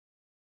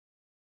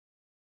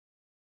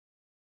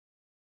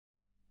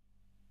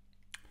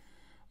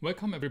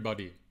Welcome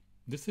everybody.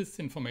 This is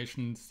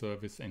Information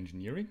Service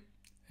Engineering,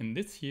 and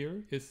this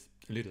here is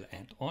a little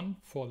add-on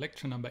for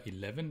lecture number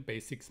 11,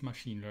 Basics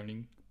Machine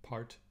Learning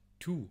Part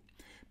 2,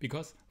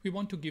 because we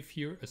want to give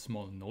here a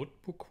small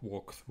notebook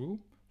walkthrough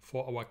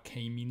for our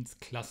k-means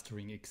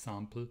clustering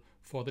example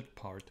for that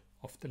part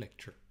of the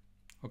lecture.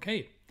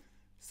 Okay,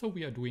 so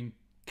we are doing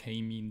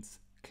k-means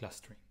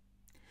clustering.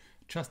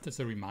 Just as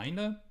a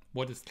reminder,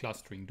 what is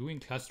clustering doing?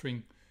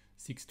 Clustering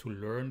seeks to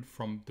learn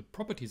from the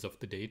properties of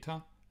the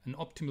data an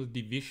optimal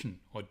division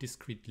or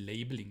discrete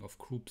labeling of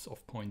groups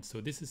of points. So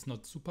this is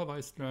not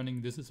supervised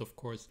learning. This is of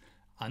course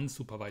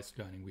unsupervised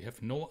learning. We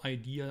have no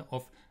idea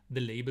of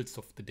the labels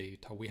of the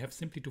data. We have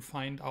simply to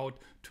find out,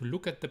 to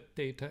look at the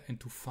data and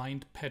to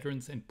find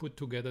patterns and put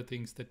together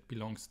things that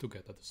belongs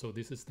together. So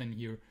this is then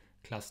here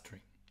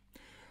clustering.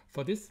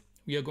 For this,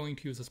 we are going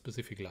to use a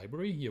specific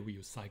library. Here we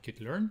use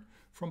scikit-learn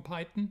from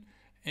Python.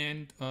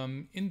 And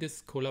in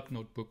this Colab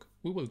notebook,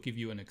 we will give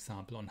you an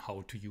example on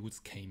how to use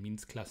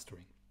k-means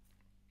clustering.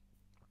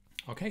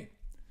 Okay,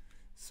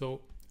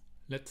 so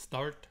let's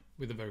start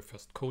with the very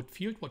first code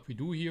field. What we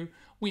do here,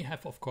 we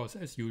have, of course,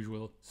 as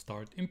usual,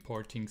 start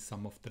importing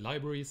some of the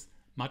libraries.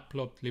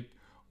 Matplotlib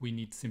we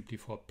need simply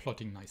for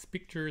plotting nice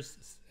pictures,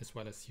 as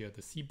well as here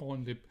the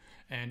seaborn-lib,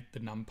 and the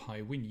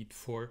numpy we need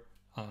for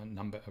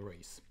number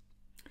arrays.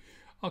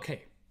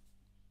 Okay,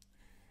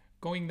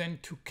 going then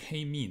to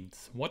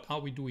k-means. What are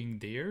we doing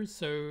there?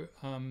 So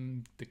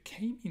the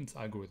k-means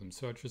algorithm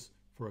searches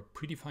for a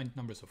predefined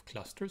numbers of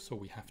clusters, so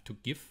we have to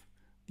give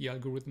the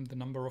algorithm the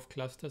number of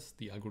clusters.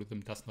 The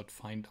algorithm does not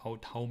find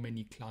out how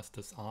many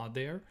clusters are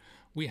there.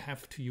 We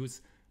have to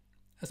use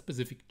a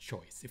specific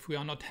choice. If we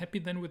are not happy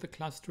then with the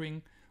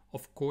clustering,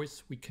 of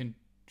course we can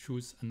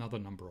choose another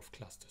number of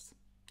clusters.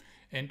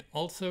 And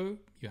also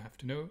you have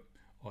to know,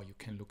 or you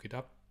can look it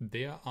up,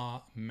 there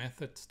are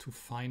methods to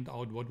find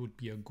out what would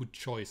be a good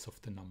choice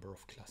of the number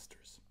of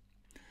clusters.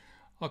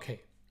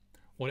 Okay,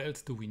 what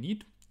else do we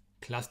need?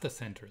 Cluster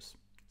centers.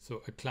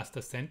 So a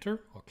cluster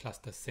center or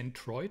cluster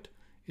centroid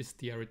is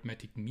the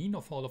arithmetic mean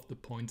of all of the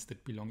points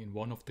that belong in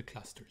one of the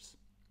clusters.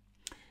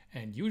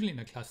 And usually in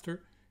a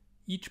cluster,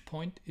 each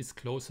point is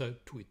closer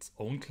to its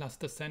own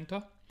cluster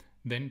center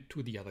than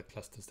to the other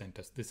cluster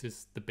centers. This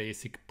is the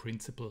basic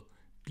principle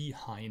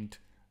behind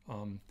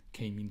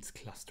k-means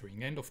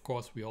clustering. And of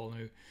course, we all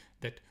know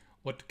that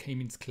what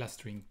k-means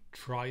clustering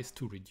tries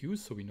to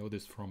reduce, so we know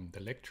this from the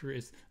lecture,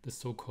 is the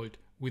so-called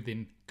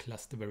within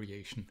cluster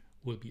variation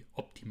will be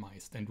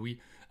optimized, and we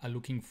are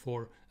looking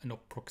for an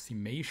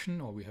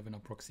approximation, or we have an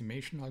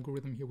approximation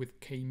algorithm here with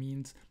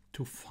k-means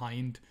to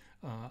find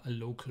a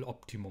local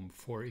optimum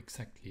for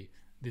exactly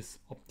this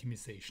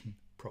optimization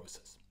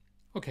process.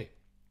 Okay,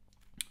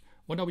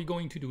 what are we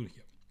going to do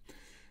here?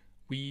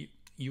 We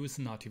use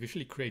an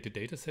artificially created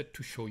data set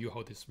to show you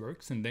how this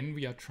works, and then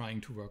we are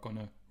trying to work on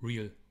a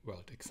real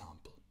world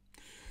example.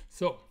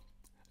 So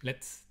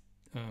let's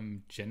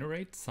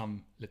generate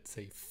some, let's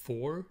say,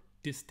 4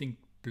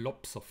 distinct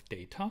blobs of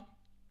data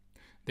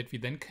that we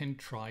then can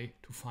try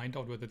to find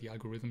out whether the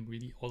algorithm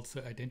really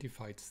also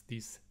identifies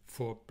these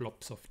 4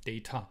 blobs of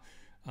data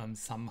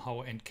somehow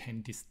and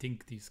can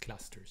distinct these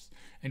clusters.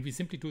 And we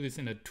simply do this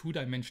in a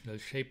 2-dimensional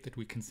shape that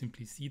we can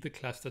simply see the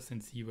clusters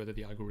and see whether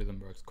the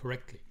algorithm works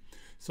correctly.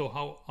 So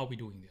how are we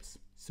doing this?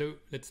 So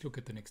let's look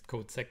at the next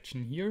code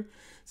section here.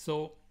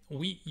 So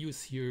we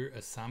use here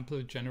a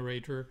sample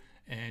generator,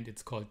 and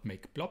it's called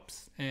make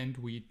blobs, and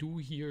we do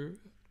here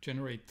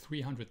generate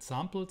 300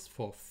 samples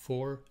for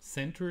 4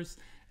 centers,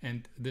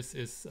 and this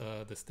is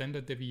the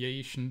standard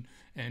deviation,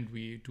 and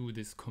we do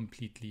this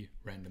completely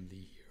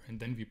randomly here. And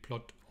then we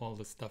plot all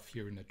the stuff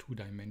here in a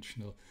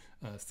 2-dimensional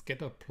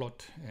scatter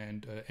plot,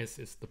 and S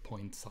is the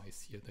point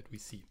size here that we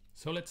see.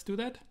 So let's do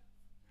that.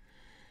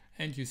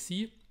 And you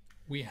see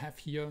we have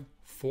here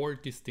 4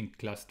 distinct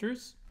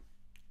clusters.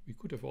 We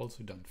could have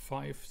also done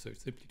 5, so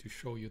simply to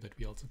show you that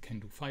we also can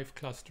do 5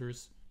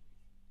 clusters.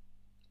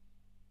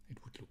 It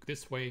would look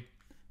this way.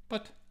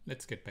 But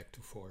let's get back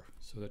to 4.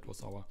 So that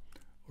was our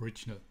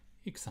original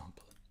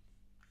example.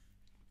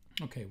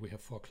 Okay, we have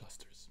 4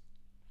 clusters.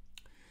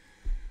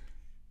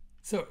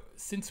 So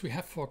since we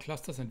have 4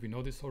 clusters and we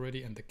know this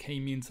already, and the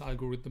k-means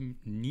algorithm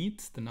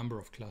needs the number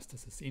of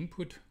clusters as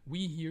input,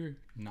 we here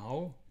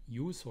now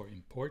use or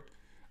import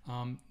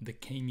the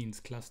k-means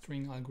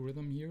clustering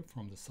algorithm here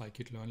from the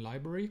scikit-learn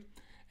library.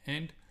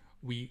 And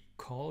we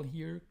call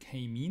here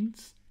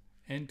k-means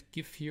and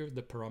give here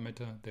the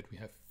parameter that we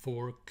have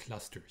 4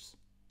 clusters.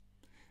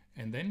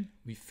 And then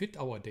we fit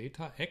our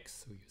data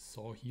x, so you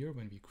saw here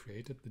when we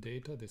created the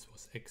data, this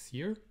was x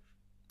here.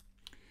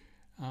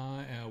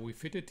 We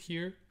fit it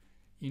here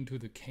into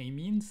the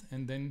k-means,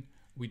 and then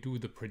we do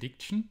the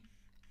prediction,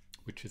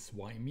 which is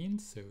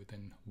y-means. So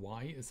then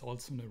y is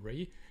also an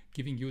array,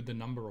 giving you the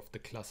number of the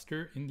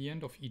cluster in the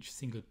end of each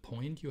single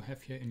point you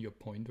have here in your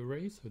point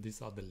array. So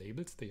these are the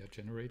labels, they are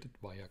generated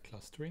via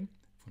clustering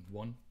from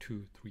 1,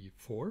 2, 3,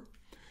 4.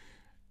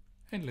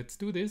 And let's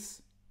do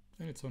this.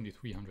 And it's only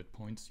 300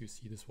 points. You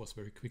see this was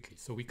very quickly.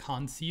 So we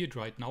can't see it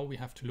right now. We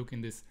have to look in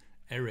this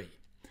array.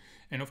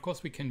 And of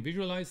course we can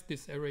visualize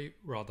this array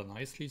rather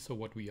nicely. So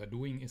what we are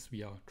doing is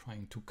we are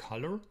trying to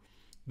color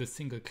the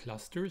single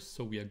clusters.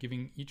 So we are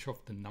giving each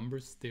of the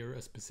numbers there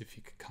a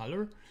specific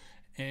color.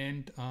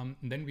 And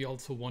then we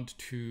also want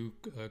to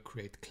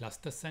create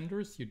cluster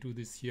centers. You do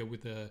this here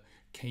with a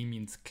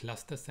k-means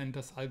cluster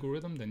centers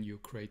algorithm. Then you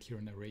create here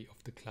an array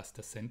of the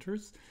cluster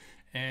centers.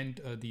 And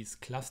these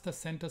cluster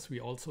centers we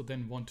also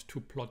then want to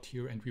plot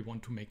here, and we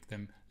want to make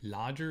them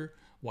larger,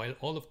 while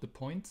all of the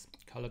points,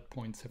 colored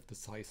points, have the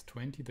size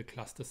 20. The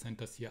cluster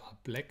centers here are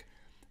black,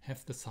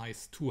 have the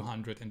size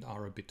 200 and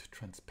are a bit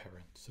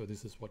transparent. So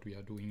this is what we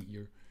are doing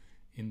here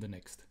in the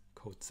next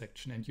code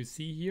section. And you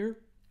see here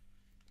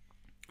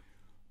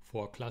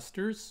 4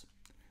 clusters,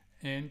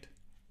 and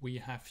we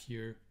have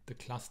here the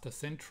cluster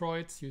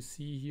centroids. You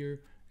see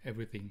here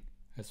everything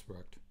has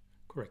worked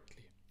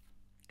correctly.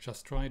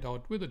 Just try it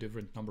out with a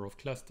different number of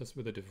clusters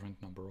with a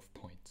different number of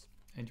points,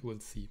 and you will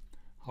see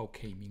how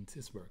k-means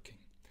is working.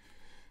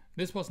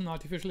 This was an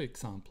artificial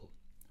example.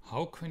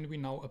 How can we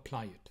now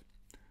apply it?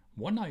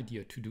 One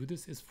idea to do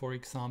this is, for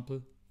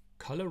example,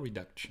 color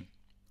reduction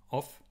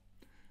of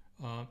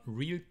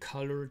real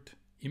colored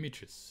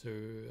images. So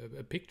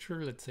a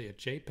picture, let's say a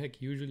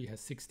JPEG, usually has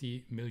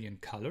 60 million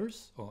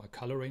colors, or a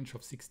color range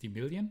of 60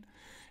 million.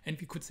 And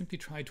we could simply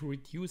try to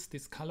reduce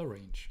this color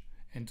range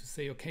and to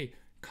say, okay,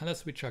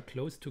 colors which are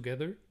close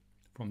together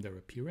from their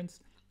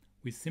appearance,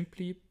 we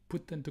simply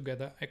put them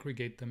together,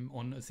 aggregate them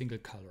on a single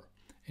color.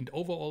 And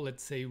overall,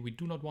 let's say we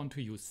do not want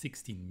to use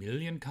 16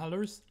 million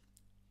colors.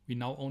 We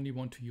now only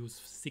want to use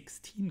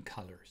 16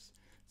 colors.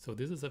 So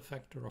this is a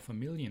factor of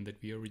 1,000,000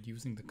 that we are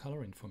reducing the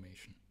color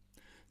information.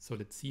 So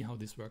let's see how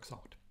this works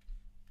out.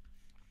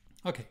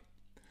 Okay,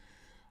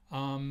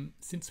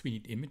 since we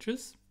need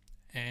images,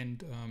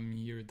 and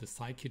here the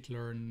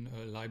scikit-learn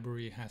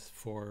library has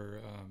for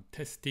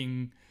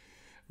testing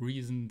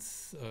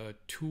reasons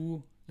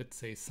 2, let's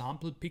say,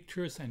 sample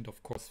pictures, and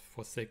of course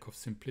for sake of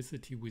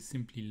simplicity we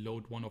simply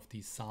load one of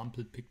these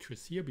sample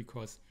pictures here,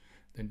 because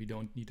then we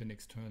don't need an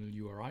external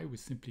URI. We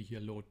simply here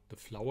load the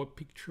flower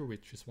picture,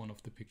 which is one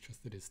of the pictures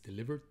that is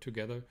delivered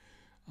together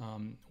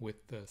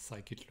with the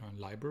scikit-learn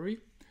library,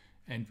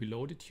 and we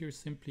load it here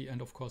simply.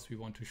 And of course we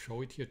want to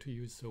show it here to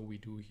you, so we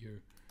do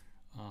here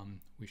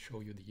we show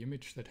you the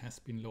image that has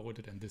been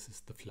loaded, and this is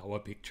the flower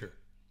picture.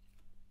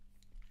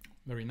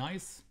 Very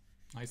nice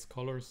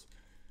colors,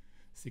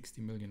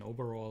 60 million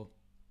overall.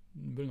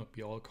 Will not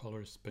be all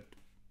colors, but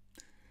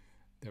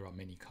there are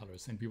many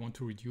colors, and we want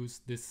to reduce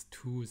this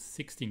to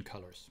 16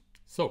 colors.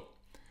 So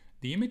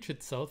the image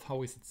itself,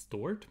 how is it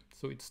stored?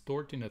 So it's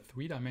stored in a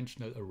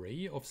 3-dimensional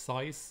array of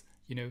size,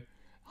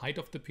 height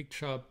of the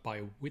picture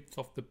by width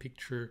of the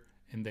picture,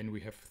 and then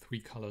we have 3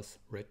 colors,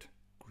 red,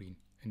 green,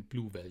 and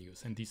blue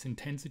values. And these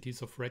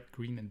intensities of red,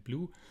 green, and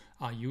blue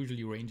are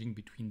usually ranging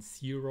between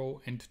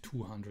 0 and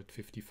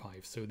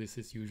 255. So this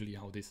is usually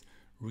how these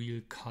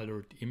real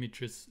colored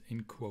images,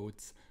 in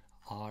quotes,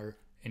 are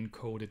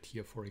encoded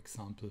here, for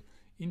example,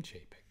 in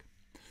JPEG.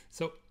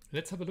 So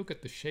let's have a look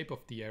at the shape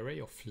of the array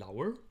of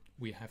flower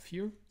we have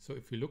here. So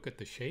if we look at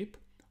the shape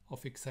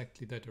of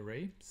exactly that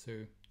array,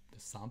 so the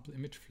sample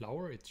image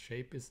flower, its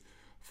shape is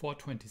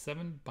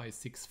 427 by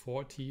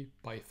 640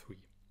 by 3.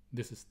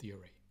 This is the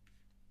array.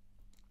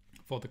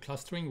 For the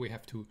clustering, we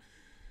have to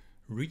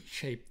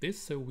reshape this,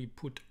 so we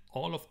put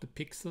all of the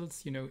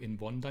pixels, in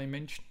one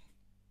dimension,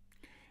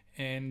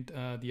 and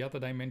the other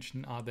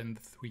dimension are then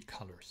the 3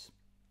 colors.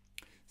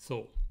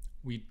 So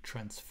we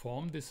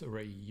transform this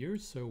array here,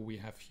 so we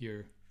have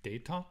here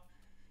data.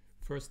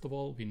 First of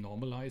all, we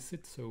normalize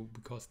it, so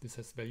because this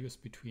has values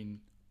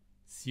between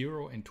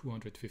 0 and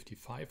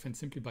 255, and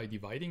simply by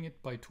dividing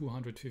it by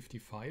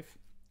 255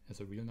 as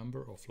a real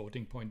number or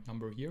floating point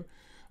number here,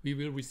 we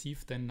will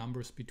receive then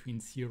numbers between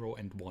 0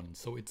 and 1,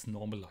 so it's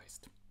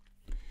normalized.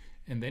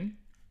 And then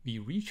we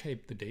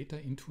reshape the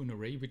data into an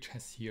array which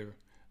has here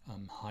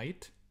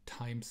height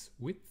times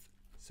width,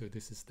 so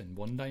this is then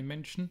 1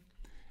 dimension,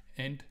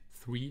 and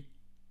 3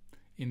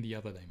 in the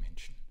other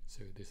dimension,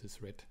 so this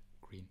is red,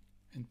 green,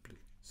 and blue.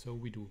 So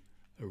we do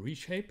a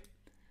reshape,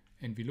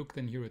 and we look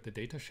then here at the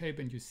data shape,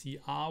 and you see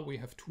we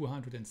have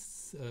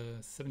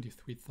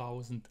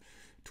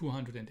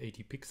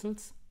 273,280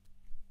 pixels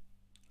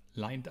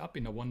lined up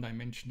in a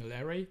 1-dimensional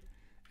array,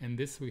 and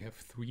this we have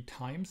 3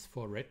 times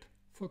for red,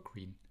 for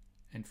green,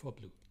 and for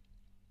blue.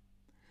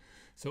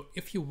 So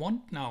if you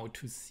want now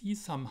to see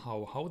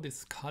somehow how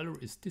this color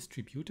is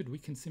distributed, we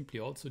can simply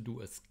also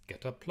do a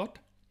scatter plot.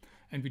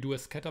 And we do a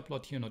scatter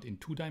plot here not in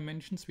 2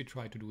 dimensions, we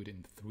try to do it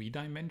in 3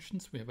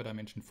 dimensions. We have a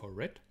dimension for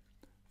red,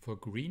 for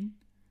green,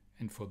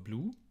 and for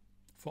blue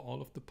for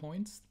all of the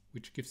points,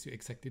 which gives you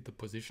exactly the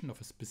position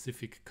of a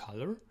specific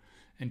color.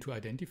 And to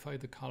identify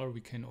the color,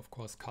 we can of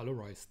course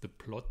colorize the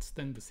plots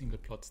then, the single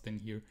plots then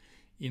here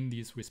in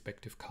these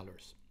respective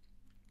colors.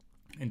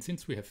 And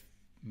since we have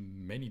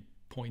many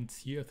points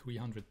here,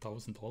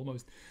 300,000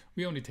 almost,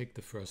 we only take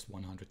the first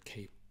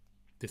 100k.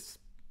 This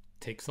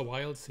takes a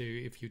while, so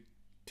if you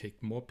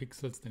take more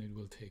pixels, then it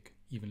will take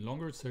even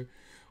longer. So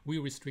we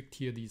restrict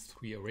here these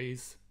 3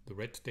 arrays the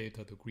red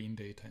data, the green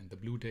data, and the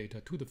blue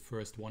data to the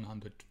first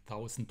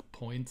 100,000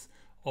 points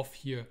of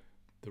here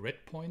the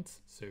red points.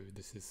 So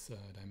this is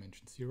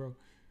dimension 0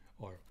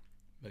 or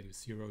value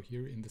 0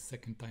 here in the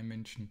second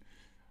dimension.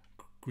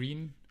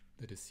 Green,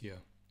 that is here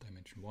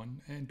dimension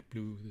 1, and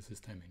blue, this is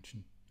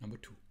dimension number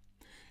 2.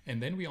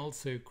 And then we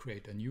also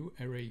create a new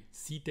array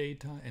C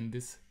data, and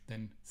this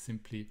then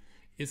simply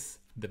is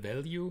the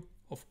value,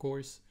 of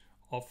course,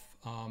 of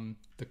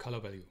the color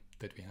value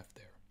that we have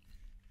there.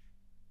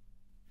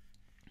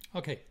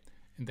 Okay,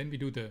 and then we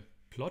do the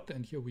plot,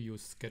 and here we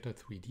use scatter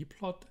 3D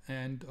plot,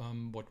 and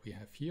what we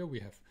have here, we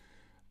have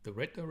the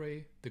red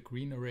array, the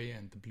green array,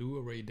 and the blue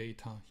array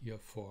data here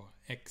for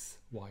X,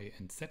 Y,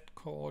 and Z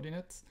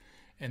coordinates.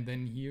 And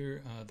then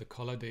here the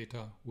color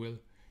data will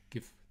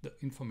give the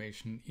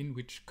information in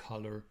which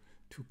color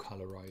to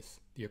colorize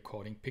the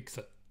according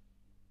pixel.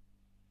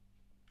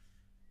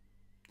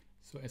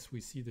 So as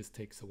we see, this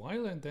takes a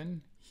while, and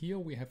then here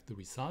we have the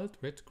result,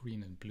 red,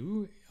 green, and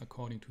blue,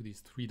 according to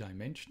these 3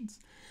 dimensions.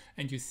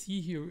 And you see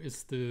here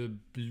is the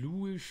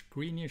bluish,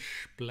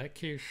 greenish,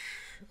 blackish,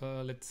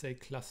 let's say,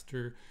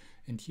 cluster.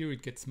 And here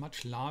it gets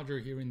much larger.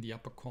 Here in the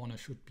upper corner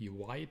should be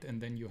white,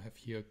 and then you have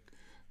here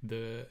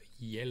the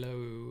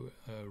yellow,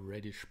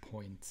 reddish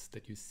points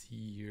that you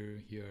see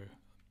here. Here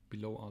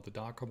below are the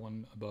darker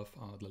one, above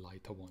are the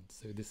lighter ones.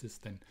 So this is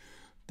then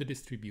the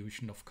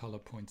distribution of color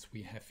points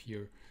we have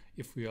here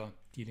if we are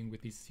dealing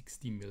with these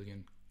 60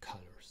 million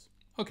colors.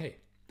 Okay,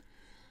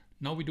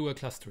 now we do a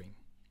clustering.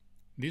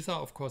 These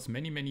are of course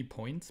many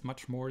points,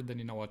 much more than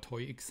in our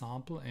toy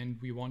example, and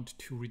we want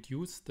to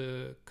reduce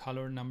the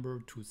color number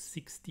to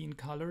 16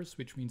 colors,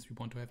 which means we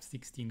want to have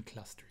 16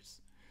 clusters.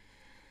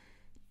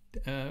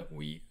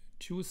 We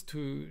choose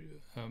to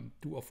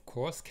do, of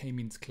course,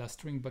 k-means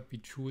clustering, but we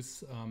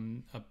choose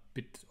a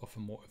bit of a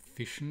more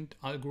efficient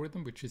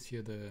algorithm, which is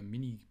here the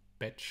mini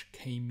batch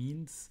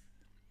k-means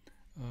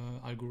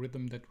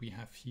algorithm that we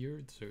have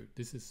here. So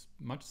this is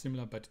much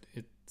similar, but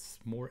it's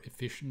more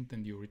efficient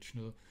than the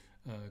original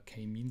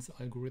k-means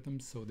algorithm.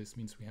 So this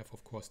means we have,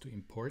 of course, to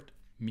import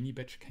mini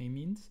batch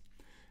k-means,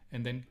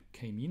 and then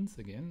k-means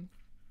again.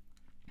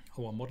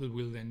 Our model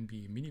will then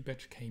be mini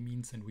batch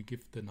k-means, and we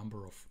give the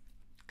number of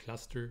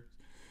cluster.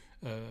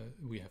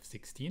 We have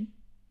 16,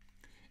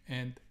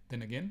 and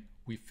then again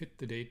we fit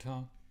the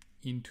data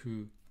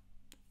into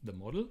the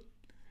model,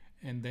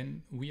 and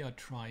then we are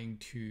trying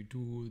to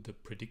do the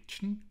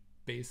prediction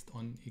based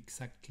on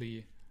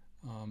exactly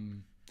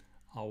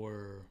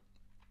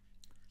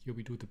here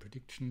we do the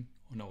prediction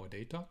on our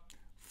data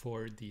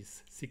for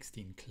these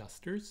 16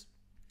 clusters,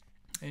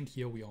 and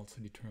here we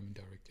also determine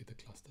directly the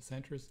cluster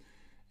centers,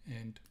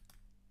 and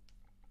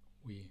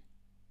we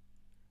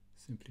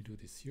simply do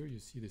this here. You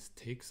see this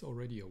takes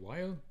already a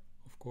while.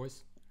 Of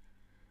course,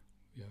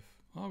 we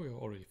are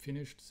already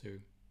finished, so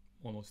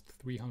almost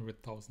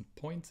 300,000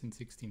 points in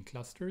 16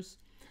 clusters.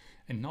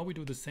 And now we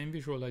do the same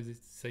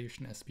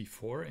visualization as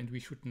before, and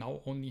we should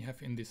now only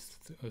have in this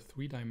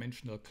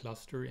 3-dimensional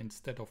cluster,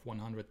 instead of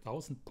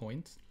 100,000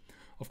 points.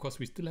 Of course,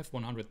 we still have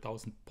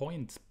 100,000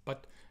 points,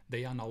 but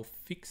they are now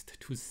fixed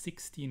to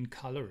 16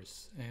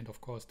 colors, and of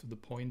course to the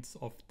points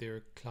of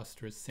their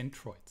cluster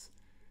centroids.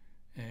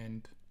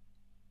 And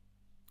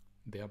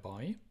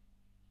thereby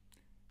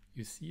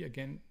you see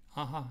again,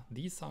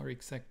 these are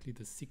exactly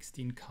the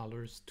 16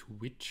 colors to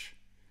which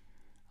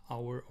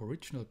our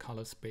original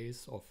color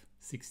space of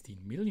 16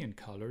 million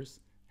colors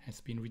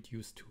has been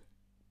reduced to.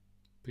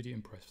 Pretty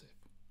impressive.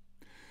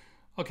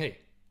 Okay,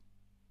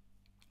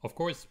 of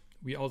course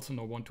we also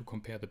now want to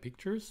compare the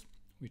pictures.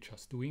 We're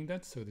just doing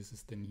that. So this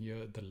is then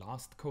here the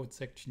last code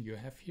section you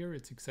have here.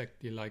 It's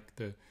exactly like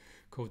the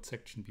code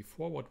section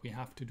before. What we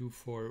have to do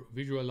for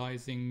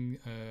visualizing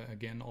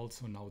again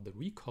also now the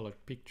recolored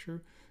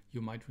picture.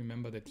 You might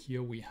remember that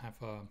here we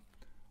have a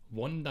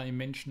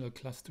one-dimensional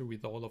cluster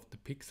with all of the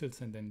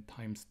pixels, and then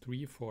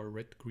 ×3 for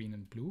red, green,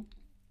 and blue.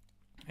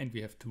 And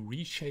we have to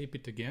reshape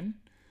it again.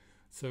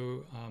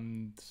 So,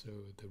 so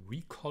the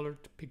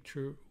recolored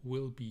picture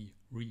will be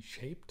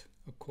reshaped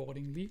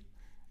accordingly,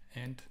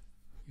 and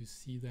you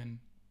see then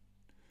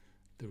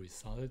the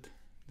result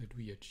that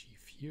we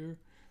achieve here.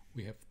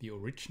 We have the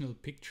original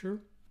picture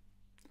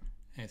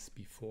as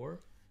before,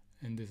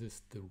 and this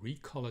is the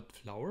recolored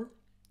flower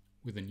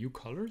with a new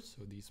color.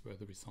 So these were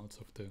the results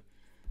of the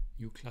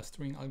new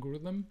clustering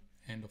algorithm,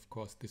 and of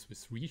course this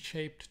was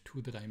reshaped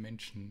to the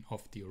dimension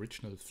of the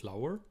original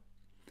flower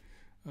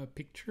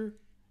picture.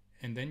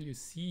 And then you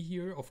see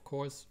here, of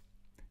course,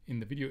 in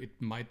the video it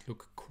might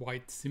look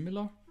quite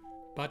similar,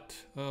 but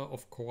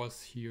of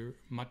course here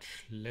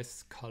much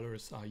less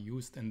colors are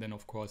used, and then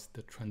of course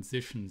the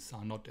transitions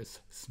are not as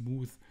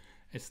smooth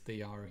as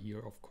they are here,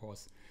 of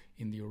course,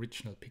 in the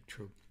original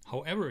picture.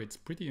 However, it's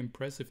pretty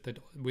impressive that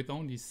with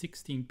only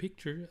 16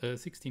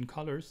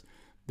 colors,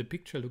 the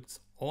picture looks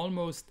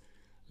almost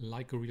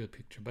like a real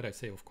picture, but I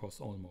say of course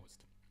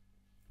almost.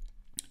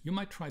 You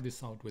might try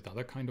this out with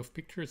other kind of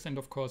pictures, and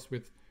of course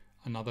with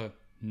another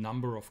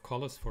number of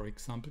colors, for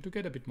example, to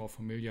get a bit more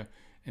familiar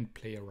and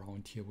play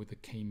around here with the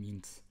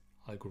k-means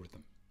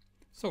algorithm.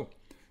 So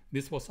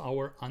This was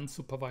our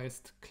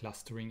unsupervised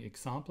clustering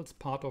examples.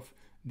 Part of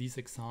these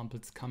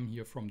examples come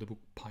here from the book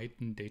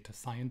Python Data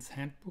Science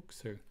Handbook,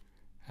 so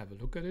have a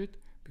look at it,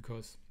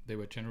 because they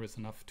were generous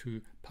enough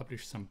to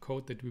publish some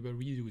code that we were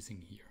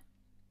reusing here.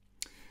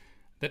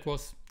 That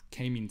was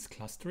k-means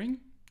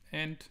clustering,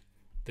 and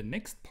the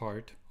next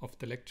part of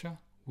the lecture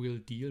will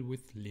deal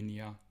with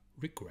linear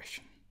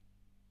regression.